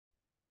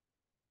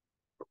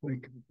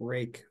quick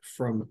break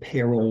from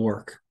payroll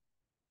work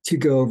to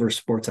go over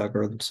sports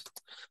algorithms.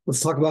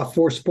 Let's talk about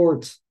four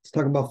sports. Let's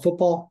talk about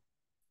football.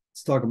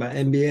 Let's talk about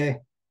NBA.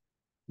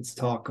 Let's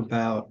talk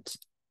about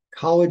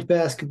college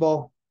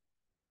basketball.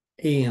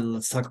 And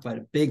let's talk about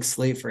a big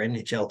slate for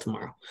NHL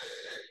tomorrow.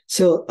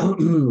 So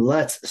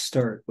let's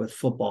start with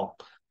football.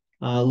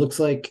 Looks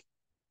like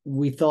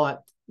we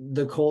thought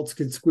the Colts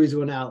could squeeze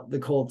one out. The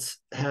Colts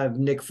have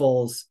Nick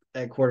Foles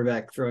at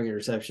quarterback throwing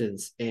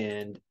interceptions,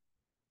 and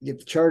get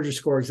the Chargers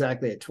score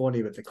exactly at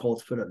 20, but the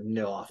Colts put up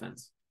no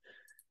offense.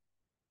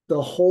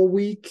 The whole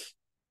week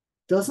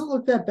doesn't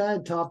look that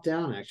bad top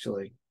down,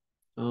 actually.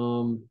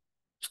 Um,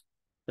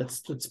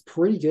 that's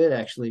pretty good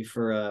actually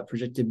for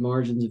projected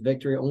margins of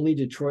victory. Only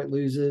Detroit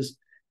loses,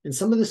 and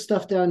some of the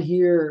stuff down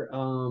here,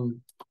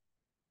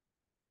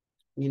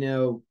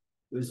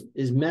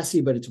 is messy,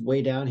 but it's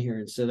way down here,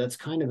 and so that's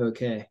kind of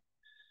okay.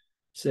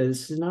 So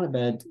this is not a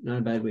bad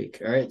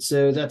week. All right,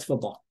 so that's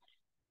football.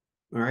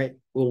 All right,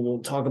 we'll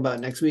talk about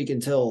next week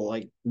until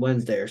like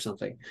Wednesday or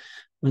something,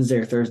 Wednesday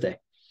or Thursday.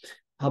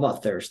 How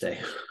about Thursday?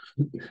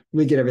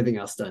 We get everything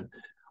else done.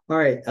 All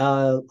right,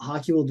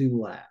 hockey will do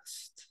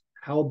last.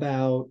 How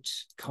about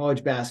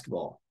college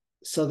basketball?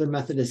 Southern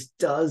Methodist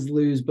does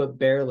lose, but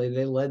barely.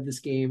 They led this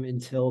game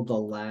until the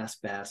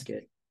last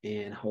basket,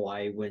 and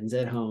Hawaii wins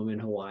at home in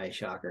Hawaii.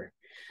 Shocker.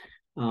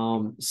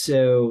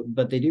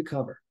 But they do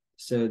cover.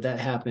 So that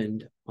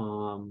happened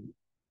on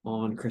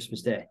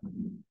Christmas Day,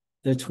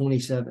 the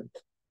 27th.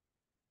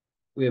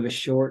 We have a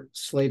short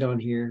slate on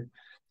here.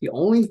 The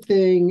only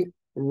thing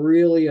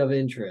really of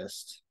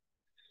interest,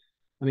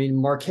 I mean,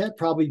 Marquette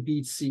probably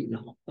beats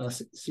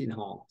Seton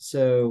Hall.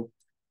 So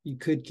you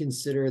could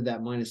consider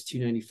that minus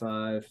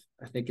 295.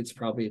 I think it's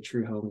probably a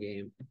true home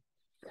game.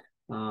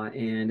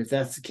 And if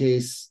that's the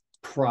case,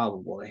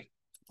 probably.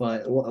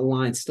 But the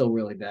line's still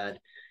really bad.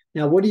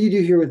 Now, what do you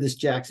do here with this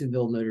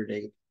Jacksonville Notre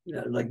Dame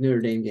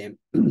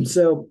game?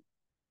 So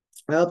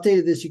I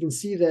updated this. You can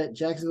see that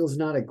Jacksonville is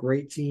not a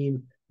great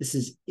team. This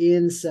is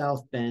in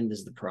South Bend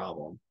is the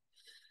problem.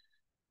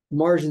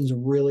 Margin's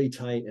really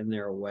tight and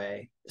they're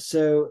away.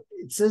 So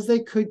it says they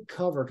could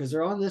cover because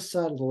they're on this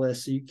side of the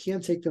list. So you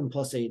can't take them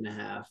plus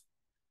 8.5.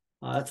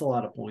 That's a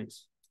lot of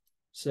points.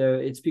 So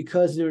it's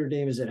because Notre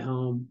Dame is at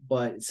home,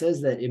 but it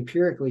says that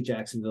empirically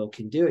Jacksonville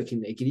can do it.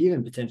 They could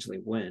even potentially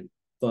win,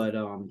 but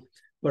on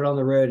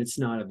the road it's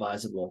not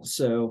advisable.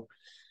 So,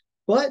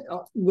 but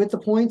with the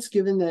points,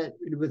 given that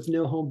with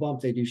no home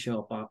bump they do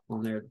show up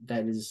on there,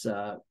 that is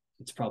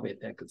it's probably a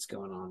pick that's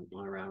going on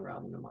around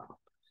robin tomorrow.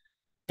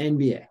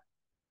 NBA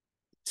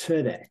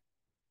today,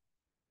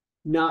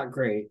 not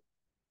great.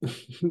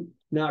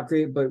 Not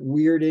great, but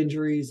weird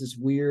injuries is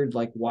weird.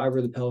 Like, why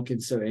were the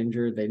Pelicans so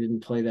injured? They didn't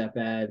play that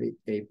bad.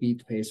 They beat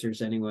the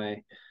Pacers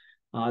anyway.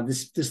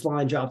 This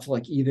line dropped to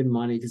like even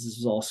money because this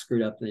was all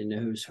screwed up and they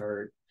know who's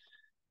hurt.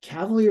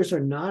 Cavaliers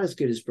are not as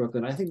good as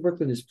Brooklyn. I think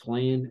Brooklyn is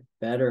playing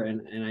better,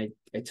 and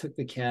I took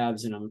the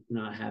Cavs, and I'm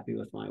not happy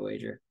with my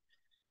wager.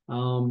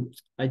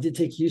 I did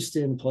take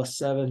Houston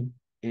 +7,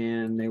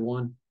 and they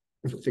won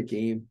the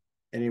game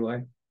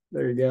anyway.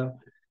 There you go.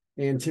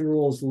 And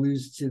Timberwolves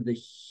lose to the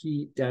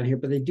Heat down here,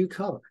 but they do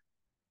cover.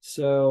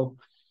 So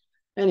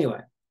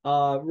anyway,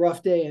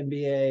 rough day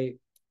NBA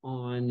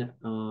on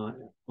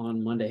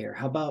Monday here.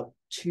 How about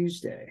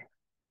Tuesday?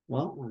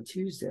 Well, on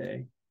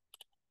Tuesday,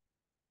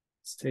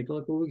 let's take a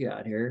look what we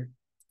got here.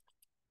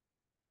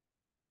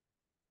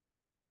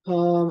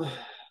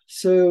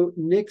 So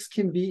Knicks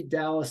can beat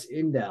Dallas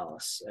in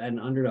Dallas at an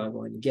underdog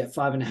line. Get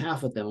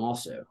 5.5 with them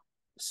also.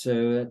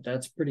 So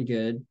that's pretty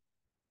good.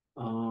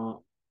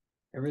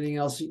 Everything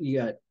else, you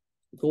got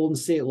Golden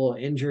State a little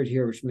injured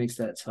here, which makes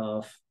that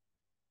tough.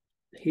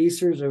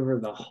 Pacers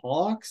over the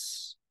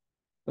Hawks,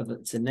 but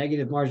it's a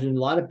negative margin. A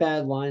lot of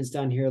bad lines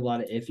down here, a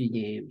lot of iffy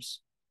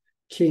games.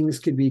 Kings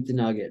could beat the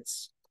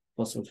Nuggets,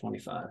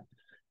 +125.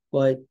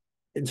 But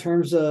in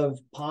terms of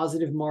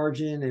positive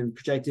margin and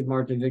projected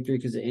margin of victory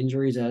because of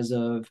injuries as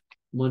of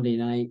Monday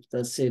night,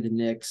 let's say the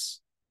Knicks,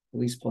 at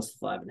least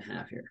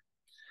 +5.5 here.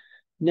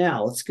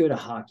 Now, let's go to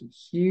hockey.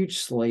 Huge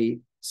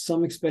slate.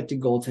 Some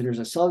expected goaltenders.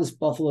 I saw this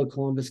Buffalo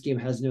Columbus game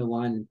has no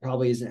line and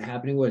probably isn't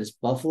happening. What is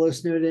Buffalo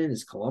snowed in?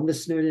 Is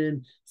Columbus snowed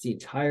in? Is the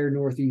entire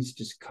Northeast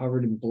just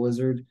covered in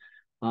blizzard?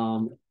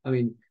 I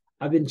mean,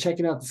 I've been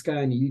checking out this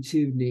guy on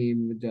YouTube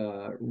named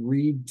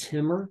Reed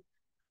Timmer.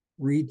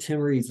 Reed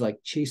Timmer, he's like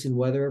chasing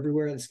weather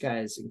everywhere. This guy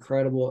is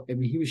incredible. I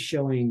mean, he was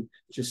showing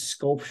just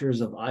sculptures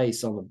of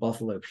ice on the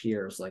Buffalo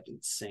Pier. It was like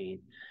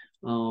insane.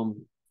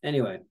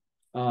 Anyway,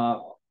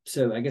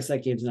 so I guess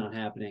that game's not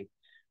happening.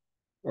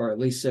 Or at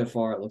least so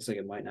far, it looks like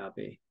it might not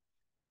be.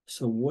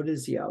 So what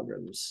does the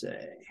algorithm say?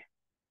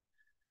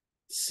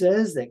 It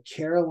says that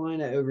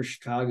Carolina over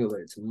Chicago,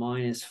 but it's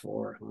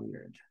 -400.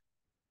 It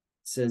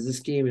says this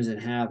game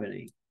isn't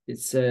happening. It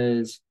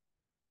says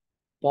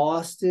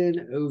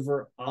Boston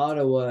over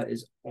Ottawa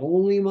is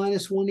only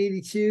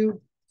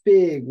 -182.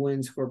 Big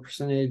win score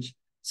percentage. It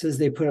says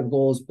they put up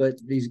goals, but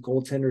these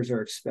goaltenders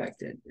are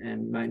expected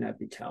and might not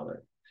be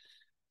touted.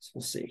 So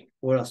we'll see.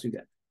 What else we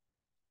got?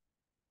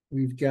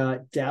 We've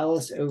got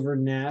Dallas over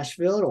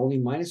Nashville at only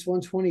minus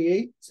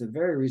 128. It's a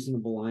very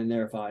reasonable line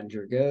there if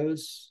Ottinger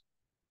goes.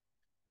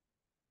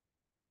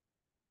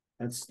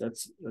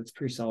 That's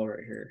pretty solid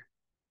right here.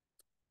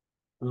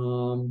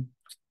 What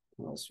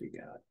else we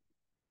got?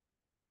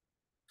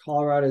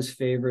 Colorado's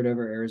favorite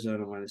over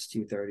Arizona minus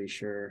 230,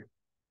 sure.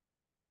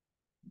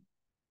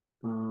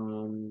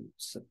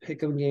 It's a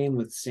pick'em game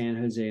with San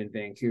Jose and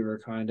Vancouver,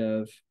 kind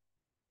of.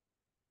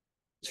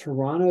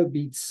 Toronto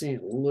beats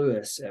St.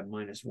 Louis at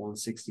minus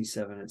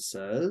 167, it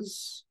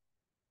says.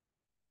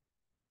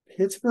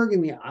 Pittsburgh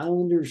and the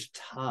Islanders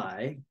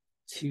tie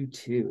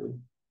 2-2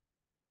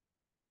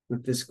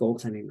 with this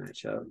goaltending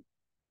matchup.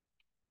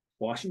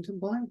 Washington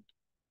playing?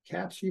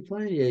 Caps, are you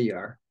playing? Yeah, you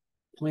are.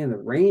 Playing the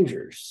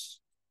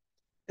Rangers.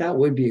 That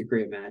would be a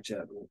great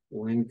matchup.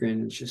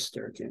 Lindgren and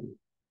Shesterkin.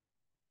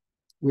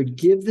 Would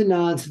give the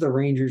nod to the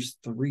Rangers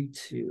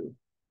 3-2.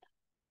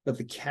 But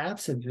the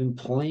Caps have been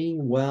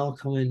playing well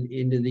coming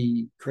into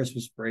the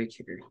Christmas break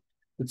here.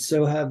 But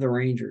so have the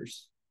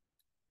Rangers.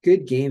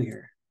 Good game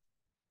here.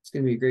 It's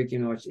going to be a great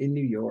game to watch in New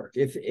York.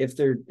 If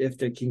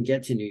they can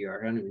get to New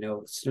York, I don't even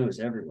know. It snows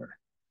everywhere.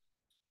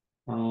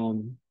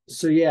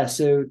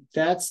 So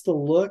that's the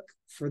look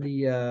for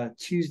the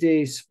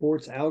Tuesday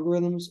sports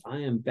algorithms. I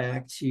am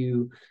back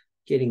to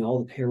getting all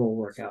the payroll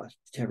work out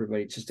to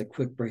everybody. Just a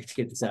quick break to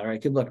get this out. All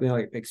right. Good luck. May all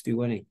your picks be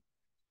winning.